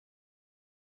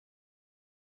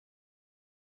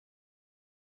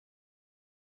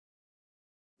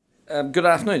Good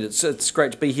afternoon. It's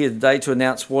great to be here today to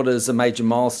announce what is a major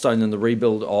milestone in the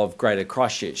rebuild of Greater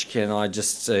Christchurch. Can I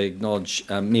just acknowledge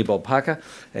Mayor Bob Parker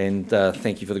and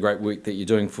thank you for the great work that you're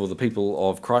doing for the people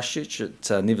of Christchurch. It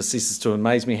never ceases to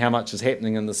amaze me how much is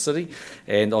happening in the city,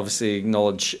 and obviously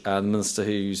acknowledge the Minister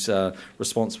who's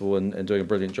responsible and doing a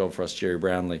brilliant job for us, Gerry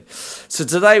Brownlee. So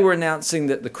today we're announcing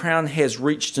that the Crown has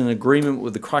reached an agreement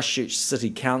with the Christchurch City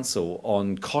Council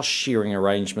on cost-sharing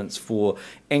arrangements for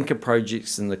anchor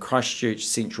projects in the Christchurch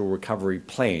Central Recovery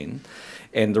Plan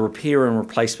and the repair and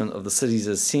replacement of the city's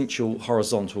essential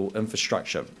horizontal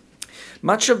infrastructure.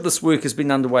 Much of this work has been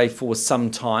underway for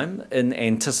some time in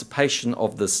anticipation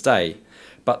of this day,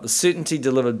 but the certainty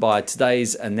delivered by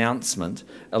today's announcement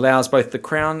allows both the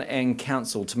Crown and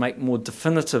Council to make more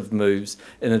definitive moves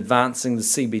in advancing the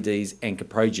CBD's anchor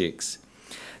projects.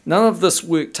 None of this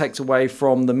work takes away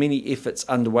from the many efforts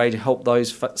underway to help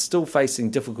those still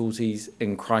facing difficulties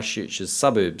in Christchurch's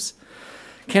suburbs.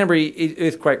 Canterbury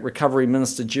Earthquake Recovery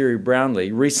Minister Gerry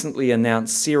Brownlee recently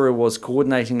announced CERA was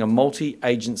coordinating a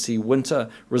multi-agency winter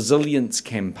resilience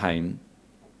campaign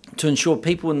to ensure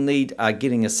people in need are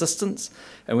getting assistance,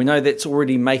 and we know that's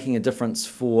already making a difference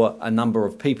for a number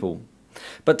of people.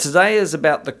 But today is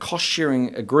about the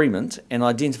cost-sharing agreement and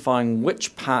identifying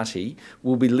which party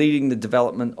will be leading the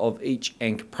development of each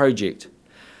anchor project.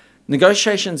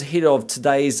 Negotiations ahead of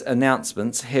today's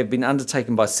announcements have been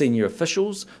undertaken by senior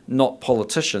officials, not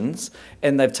politicians,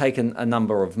 and they've taken a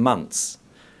number of months.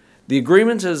 The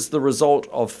agreement is the result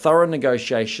of thorough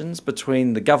negotiations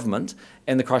between the government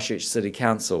and the Christchurch City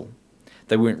Council.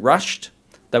 They weren't rushed,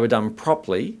 they were done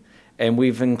properly, and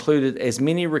we've included as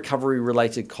many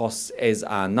recovery-related costs as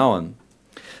are known.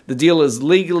 The deal is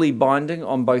legally binding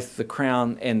on both the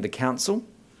Crown and the Council.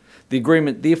 The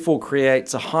agreement therefore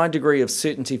creates a high degree of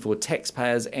certainty for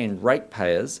taxpayers and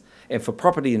ratepayers, and for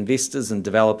property investors and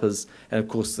developers, and of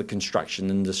course the construction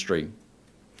industry.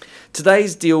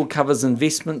 Today's deal covers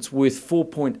investments worth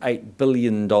 $4.8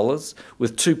 billion,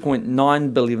 with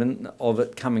 $2.9 billion of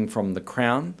it coming from the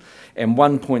Crown and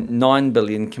 $1.9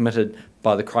 billion committed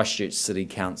by the Christchurch City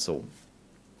Council.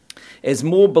 As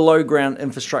more below-ground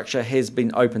infrastructure has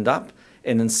been opened up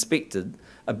and inspected,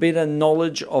 a better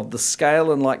knowledge of the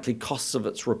scale and likely costs of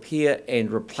its repair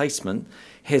and replacement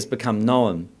has become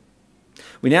known.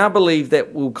 We now believe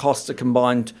that will cost a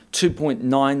combined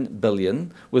 $2.9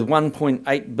 billion, with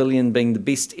 $1.8 billion being the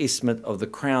best estimate of the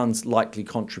Crown's likely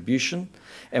contribution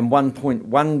and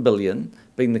 $1.1 billion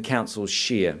being the Council's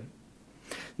share.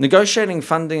 Negotiating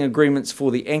funding agreements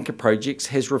for the anchor projects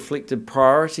has reflected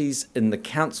priorities in the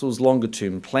Council's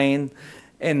longer-term plan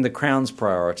and the Crown's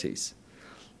priorities.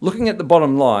 Looking at the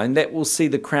bottom line, that will see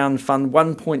the Crown fund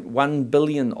 $1.1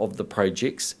 billion of the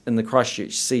projects in the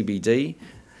Christchurch CBD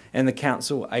and the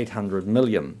Council $800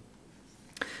 million.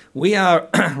 We are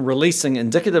releasing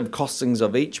indicative costings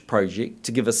of each project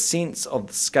to give a sense of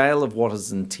the scale of what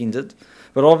is intended,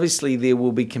 but obviously there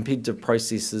will be competitive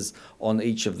processes on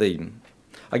each of them.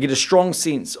 I get a strong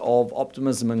sense of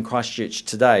optimism in Christchurch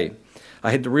today.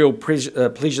 I had the real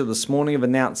pleasure this morning of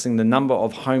announcing the number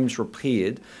of homes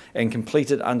repaired and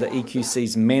completed under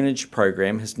EQC's managed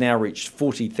program has now reached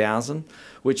 40,000,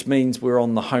 which means we're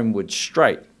on the homeward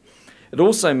straight. It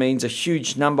also means a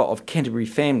huge number of Canterbury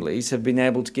families have been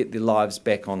able to get their lives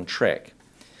back on track.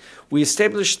 We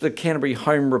established the Canterbury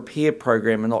Home Repair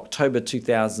Program in October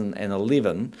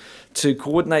 2011 to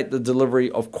coordinate the delivery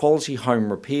of quality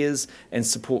home repairs and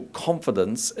support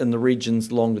confidence in the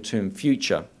region's longer-term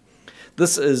future.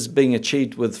 This is being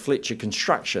achieved with Fletcher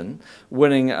Construction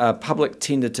winning a public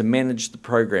tender to manage the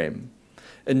program.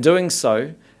 In doing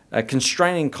so,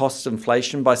 constraining cost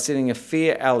inflation by setting a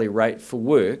fair hourly rate for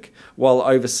work while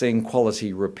overseeing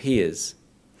quality repairs.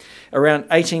 Around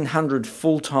 1,800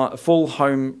 full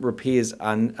home repairs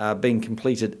are being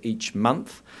completed each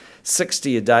month,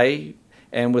 60 a day,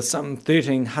 and with some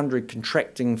 1,300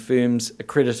 contracting firms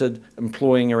accredited,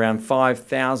 employing around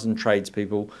 5,000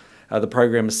 tradespeople, the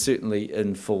program is certainly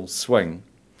in full swing.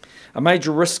 A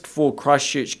major risk for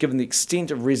Christchurch, given the extent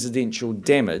of residential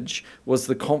damage, was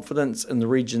the confidence in the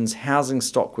region's housing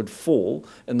stock would fall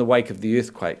in the wake of the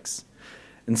earthquakes.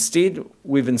 Instead,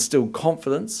 we've instilled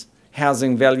confidence,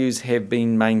 housing values have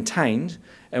been maintained,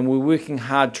 and we're working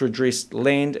hard to address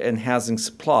land and housing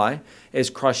supply as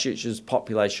Christchurch's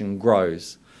population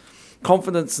grows.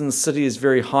 Confidence in the city is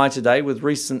very high today, with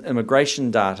recent immigration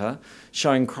data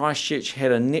showing Christchurch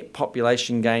had a net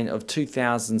population gain of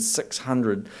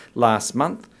 2,600 last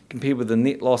month, compared with a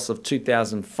net loss of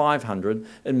 2,500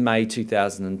 in May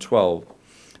 2012.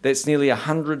 That's nearly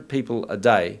 100 people a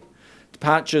day.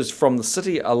 Departures from the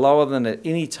city are lower than at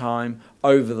any time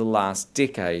over the last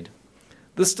decade.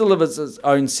 This delivers its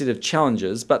own set of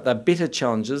challenges, but they're better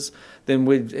challenges than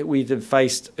we'd have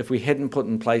faced if we hadn't put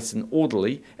in place an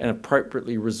orderly and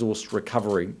appropriately resourced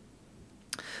recovery.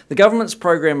 The government's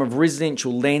program of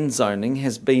residential land zoning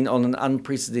has been on an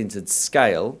unprecedented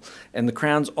scale, and the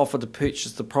Crown's offer to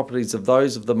purchase the properties of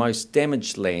those of the most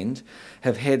damaged land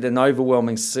have had an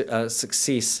overwhelming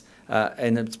success,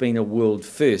 and it's been a world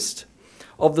first.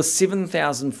 Of the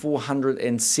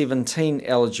 7,417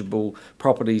 eligible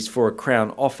properties for a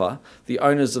Crown offer, the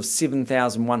owners of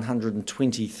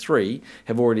 7,123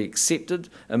 have already accepted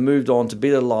and moved on to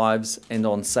better lives and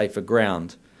on safer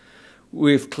ground.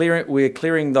 We're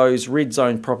clearing those red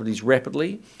zone properties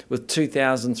rapidly, with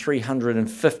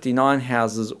 2,359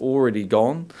 houses already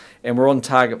gone, and we're on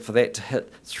target for that to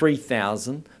hit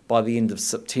 3,000 by the end of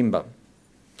September.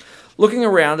 Looking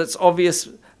around, it's obvious,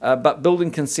 but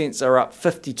building consents are up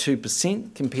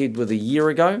 52% compared with a year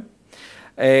ago,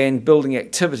 and building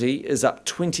activity is up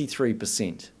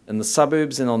 23% in the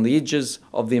suburbs and on the edges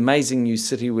of the amazing new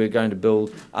city we're going to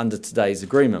build under today's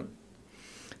agreement.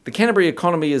 The Canterbury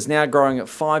economy is now growing at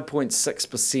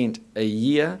 5.6% a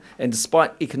year, and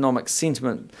despite economic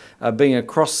sentiment being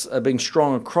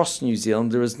strong across New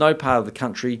Zealand, there is no part of the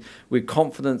country where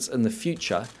confidence in the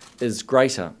future is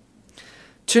greater.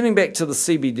 Turning back to the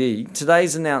CBD,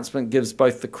 today's announcement gives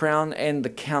both the Crown and the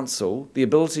Council the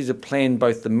ability to plan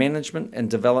both the management and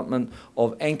development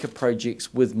of anchor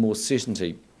projects with more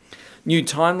certainty. New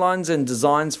timelines and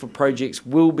designs for projects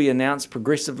will be announced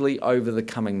progressively over the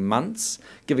coming months,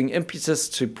 giving impetus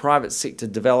to private sector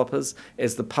developers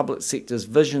as the public sector's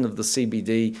vision of the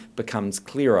CBD becomes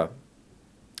clearer.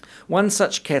 One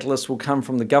such catalyst will come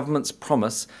from the government's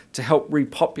promise to help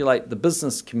repopulate the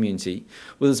business community,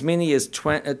 with as many as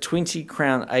 20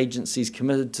 Crown agencies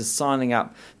committed to signing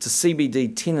up to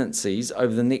CBD tenancies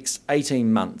over the next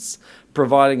 18 months,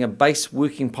 providing a base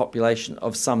working population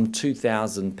of some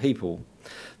 2,000 people.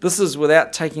 This is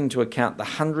without taking into account the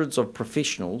hundreds of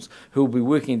professionals who will be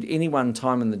working at any one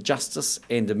time in the Justice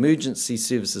and Emergency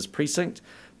Services Precinct,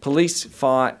 police,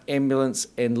 fire, ambulance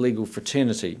and legal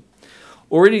fraternity.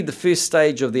 Already the first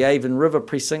stage of the Avon River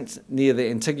Precinct near the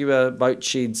Antigua boat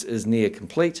sheds is near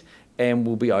complete and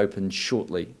will be opened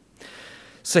shortly.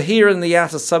 So here in the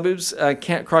outer suburbs,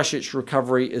 Christchurch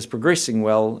Recovery is progressing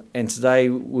well, and today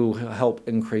will help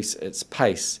increase its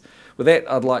pace. With that,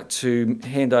 I'd like to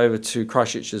hand over to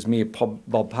Christchurch's Mayor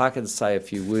Bob Parker to say a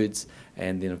few words,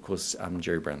 and then of course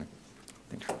Gerry Brownlee.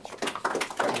 Thank you.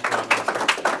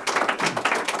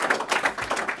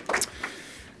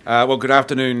 Well, good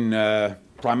afternoon,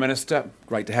 Prime Minister.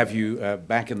 Great to have you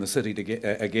back in the city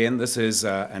again. This is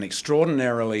an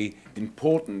extraordinarily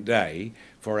important day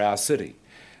for our city.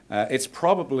 It's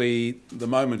probably the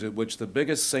moment at which the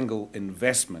biggest single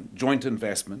investment, joint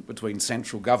investment between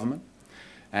central government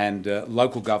and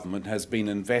local government has been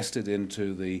invested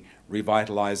into the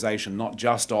revitalisation not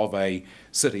just of a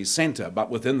city centre, but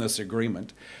within this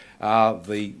agreement,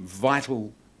 the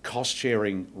vital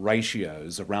cost-sharing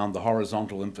ratios around the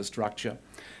horizontal infrastructure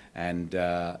and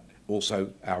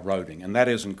also our roading. And that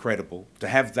is incredible, to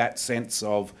have that sense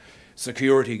of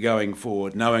security going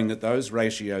forward, knowing that those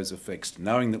ratios are fixed,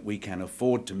 knowing that we can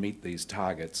afford to meet these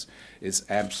targets is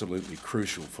absolutely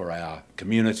crucial for our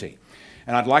community.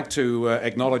 And I'd like to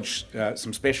acknowledge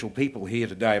some special people here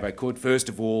today, if I could. First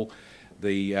of all,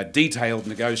 the detailed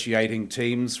negotiating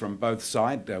teams from both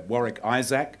sides, Warwick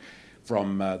Isaac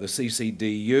from the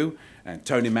CCDU and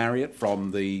Tony Marriott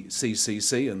from the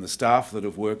CCC and the staff that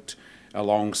have worked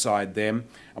alongside them.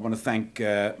 I want to thank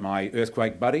my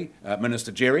earthquake buddy,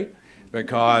 Minister Gerry,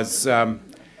 because at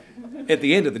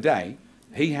the end of the day,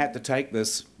 he had to take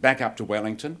this back up to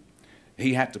Wellington,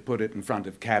 he had to put it in front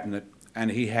of Cabinet,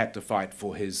 and he had to fight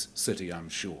for his city, I'm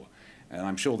sure. And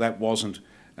I'm sure that wasn't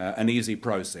an easy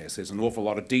process. There's an awful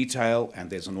lot of detail and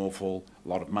there's an awful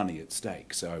lot of money at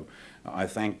stake. So I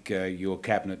thank your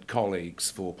Cabinet colleagues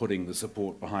for putting the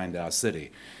support behind our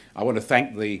city. I want to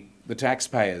thank the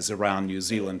taxpayers around New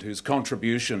Zealand whose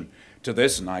contribution to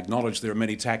this, and I acknowledge there are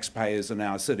many taxpayers in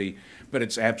our city, but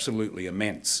it's absolutely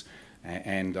immense.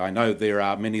 And I know there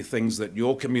are many things that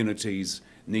your communities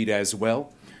need as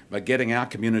well, but getting our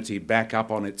community back up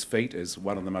on its feet is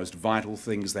one of the most vital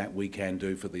things that we can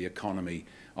do for the economy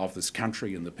of this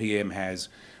country, and the PM has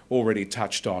already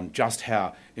touched on just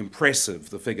how impressive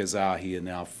the figures are here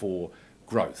now for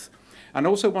growth. And I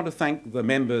also want to thank the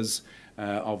members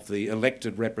of the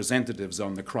elected representatives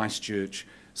on the Christchurch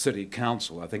City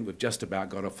Council. I think we've just about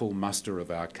got a full muster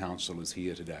of our councillors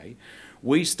here today.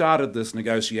 We started this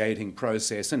negotiating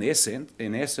process in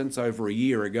essence over a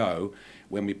year ago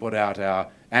when we put out our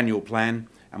annual plan,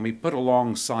 and we put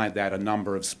alongside that a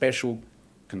number of special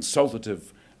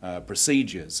consultative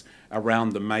procedures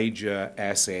around the major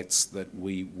assets that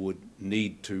we would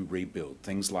need to rebuild.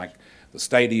 Things like the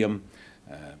stadium,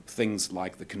 things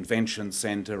like the convention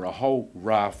centre, a whole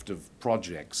raft of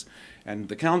projects. And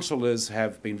the councillors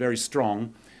have been very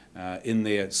strong in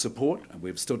their support.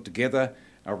 We've stood together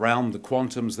around the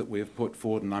quantums that we've put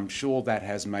forward, and I'm sure that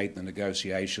has made the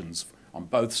negotiations on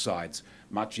both sides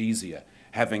much easier,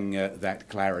 having that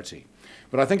clarity.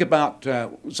 But I think about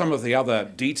some of the other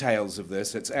details of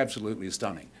this, it's absolutely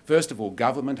stunning. First of all,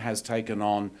 government has taken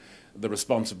on the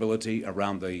responsibility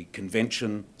around the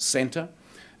convention centre.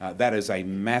 That is a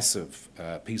massive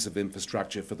piece of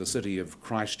infrastructure for the city of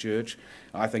Christchurch.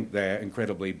 I think they're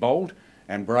incredibly bold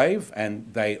and brave,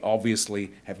 and they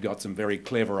obviously have got some very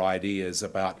clever ideas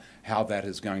about how that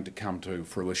is going to come to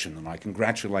fruition, and I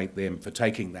congratulate them for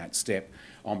taking that step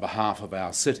on behalf of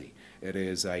our city. It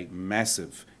is a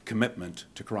massive commitment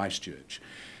to Christchurch.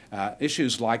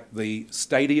 Issues like the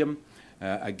stadium,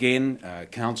 again,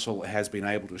 Council has been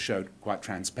able to show quite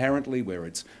transparently where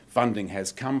its funding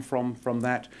has come from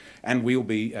that, and we'll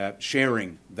be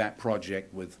sharing that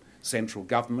project with central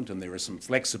government, and there is some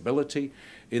flexibility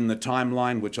in the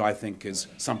timeline, which I think is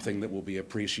something that will be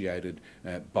appreciated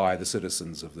by the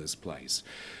citizens of this place.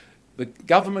 The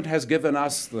government has given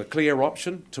us the clear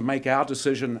option to make our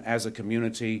decision as a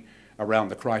community around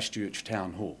the Christchurch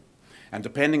Town Hall. And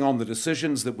depending on the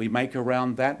decisions that we make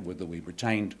around that, whether we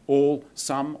retained all,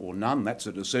 some or none, that's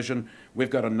a decision we've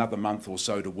got another month or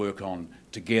so to work on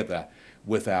together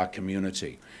with our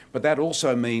community. But that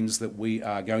also means that we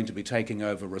are going to be taking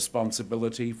over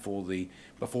responsibility for the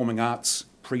Performing Arts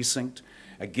Precinct.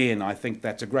 Again, I think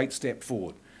that's a great step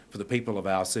forward for the people of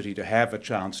our city to have a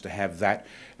chance to have that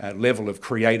level of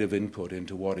creative input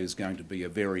into what is going to be a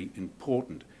very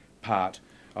important part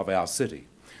of our city.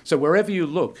 So wherever you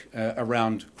look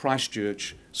around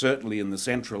Christchurch, certainly in the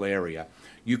central area,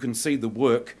 you can see the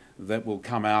work that will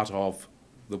come out of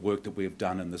the work that we've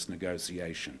done in this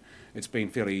negotiation. It's been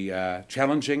fairly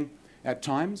challenging at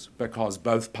times because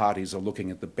both parties are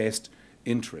looking at the best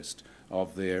interest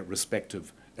of their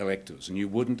respective electors, and you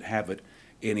wouldn't have it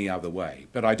any other way.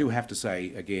 But I do have to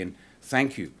say again,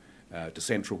 thank you to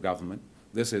central government.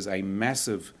 This is a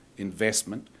massive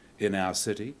investment in our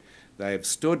city. They have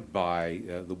stood by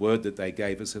the word that they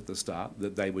gave us at the start,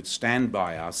 that they would stand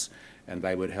by us and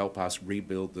they would help us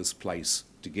rebuild this place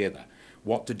together.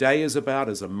 What today is about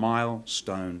is a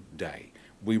milestone day.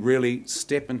 We really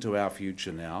step into our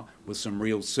future now with some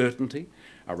real certainty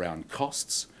around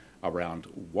costs, around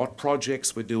what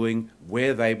projects we're doing,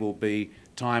 where they will be,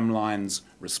 timelines,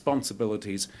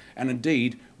 responsibilities, and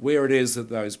indeed where it is that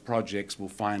those projects will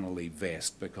finally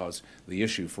vest, because the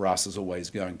issue for us is always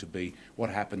going to be what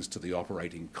happens to the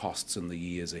operating costs in the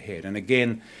years ahead. And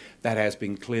again, that has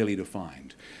been clearly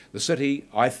defined. The city,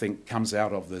 I think, comes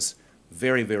out of this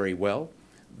very, very well.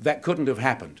 That couldn't have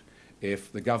happened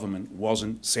if the government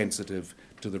wasn't sensitive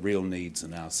to the real needs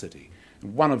in our city.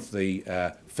 And one of the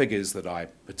figures that I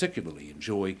particularly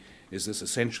enjoy is this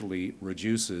essentially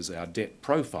reduces our debt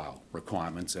profile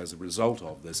requirements as a result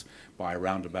of this by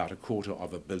around about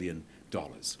 $250 million.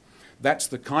 That's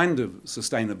the kind of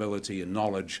sustainability and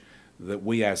knowledge that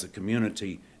we as a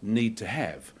community need to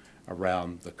have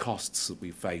around the costs that we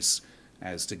face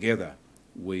as together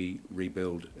we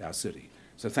rebuild our city.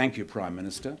 So thank you, Prime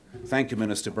Minister. Thank you,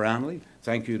 Minister Brownlee.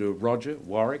 Thank you to Roger,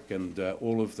 Warwick and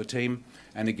all of the team.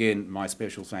 And again, my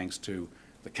special thanks to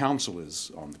the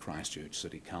councillors on the Christchurch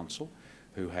City Council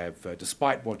who have,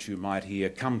 despite what you might hear,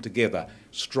 come together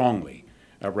strongly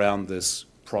around this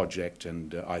project,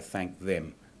 and I thank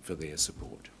them for their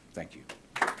support. Thank you.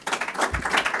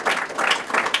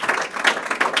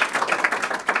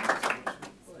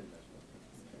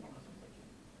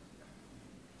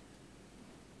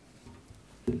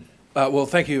 Well,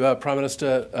 thank you, Prime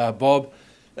Minister Bob.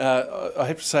 I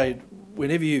have to say,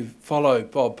 whenever you follow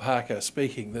Bob Parker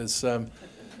speaking, there's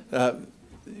I'm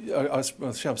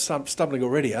stumbling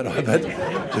already, aren't I? But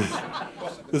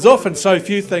there's often so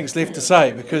few things left to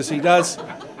say because he does.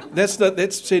 That's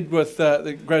said with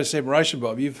the greatest admiration,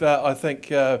 Bob. You've, I think,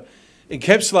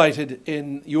 encapsulated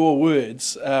in your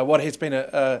words what has been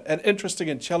an interesting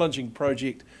and challenging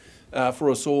project for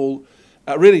us all,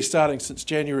 really starting since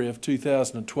January of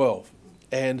 2012.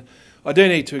 And I do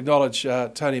need to acknowledge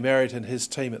Tony Marriott and his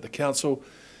team at the council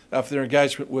for their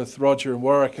engagement with Roger and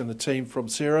Warwick and the team from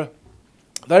CERA.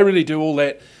 They really do all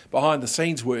that behind the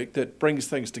scenes work that brings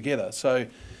things together. So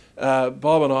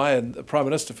Bob and I, and the Prime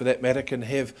Minister for that matter, can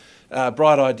have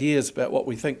bright ideas about what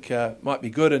we think might be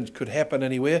good and could happen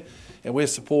anywhere. And we're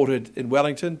supported in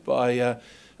Wellington by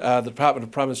the Department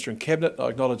of Prime Minister and Cabinet. I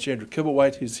acknowledge Andrew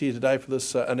Kibbleweight, who's here today for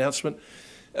this announcement.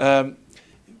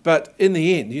 But in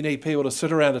the end, you need people to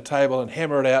sit around a table and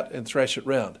hammer it out and thrash it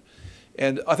round.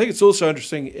 And I think it's also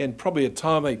interesting and probably a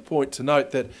timely point to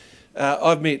note that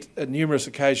I've met at numerous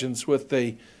occasions with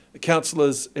the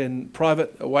councillors in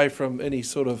private, away from any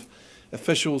sort of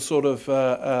official sort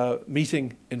of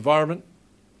meeting environment.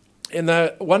 And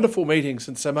they're wonderful meetings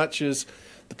in so much as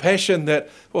the passion that,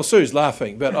 well, Sue's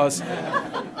laughing, but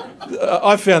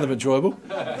I found them enjoyable.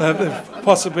 It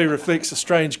possibly reflects a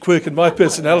strange quirk in my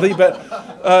personality,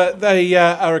 but they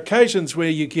are occasions where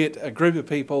you get a group of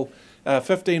people,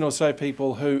 15 or so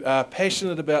people, who are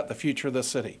passionate about the future of the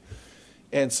city.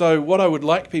 And so what I would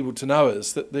like people to know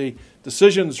is that the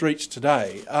decisions reached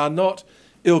today are not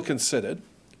ill-considered,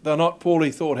 they're not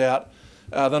poorly thought out,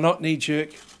 they're not knee-jerk,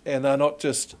 and they're not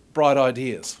just bright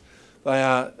ideas. They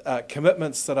are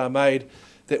commitments that are made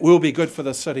that will be good for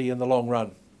the city in the long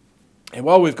run. And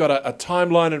while we've got a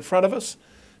timeline in front of us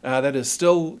that is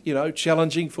still,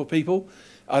 challenging for people,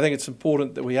 I think it's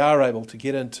important that we are able to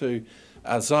get into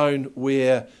a zone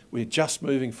where we're just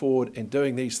moving forward and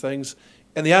doing these things.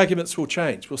 And the arguments will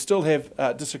change. We'll still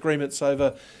have disagreements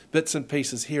over bits and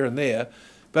pieces here and there,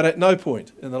 but at no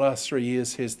point in the last 3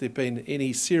 years has there been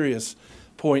any serious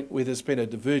point where there's been a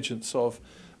divergence of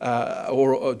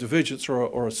or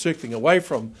a circling away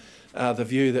from the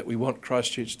view that we want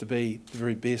Christchurch to be the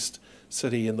very best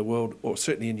city in the world, or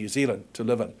certainly in New Zealand, to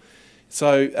live in.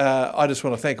 So I just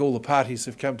want to thank all the parties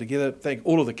who've come together, thank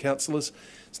all of the councillors.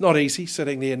 It's not easy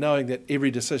sitting there knowing that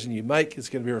every decision you make is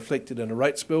going to be reflected in a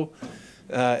rates bill.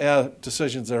 Our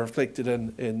decisions are reflected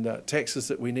in taxes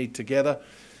that we need to gather,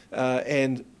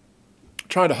 and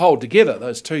trying to hold together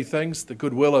those two things, the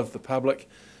goodwill of the public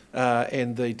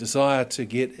and the desire to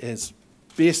get the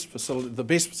best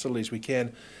facilities we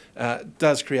can,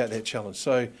 does create that challenge.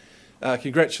 So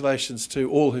congratulations to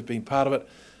all who've been part of it.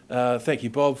 Thank you,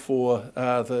 Bob, for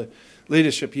the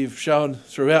leadership you've shown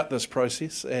throughout this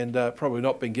process and probably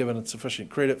not been given sufficient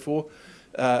credit for.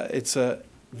 It's a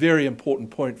very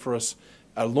important point for us,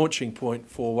 a launching point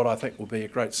for what I think will be a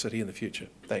great city in the future.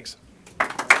 Thanks.